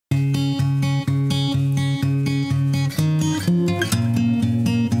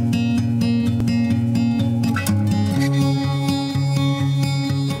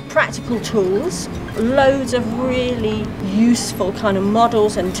tools, loads of really useful kind of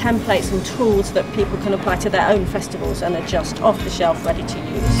models and templates and tools that people can apply to their own festivals and are just off the shelf ready to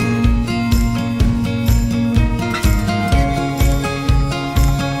use.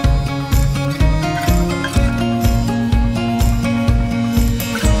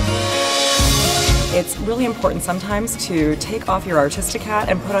 It's really important sometimes to take off your artistic hat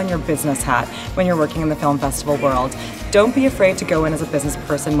and put on your business hat when you're working in the film festival world. Don't be afraid to go in as a business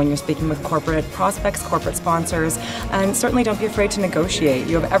person when you're speaking with corporate prospects, corporate sponsors, and certainly don't be afraid to negotiate.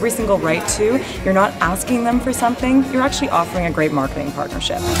 You have every single right to. You're not asking them for something, you're actually offering a great marketing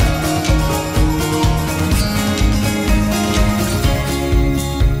partnership.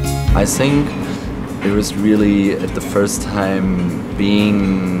 I think it was really the first time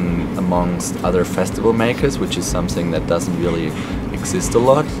being amongst other festival makers, which is something that doesn't really exist a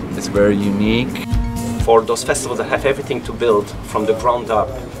lot. It's very unique. For those festivals that have everything to build from the ground up,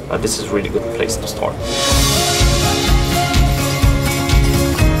 this is a really good place to start.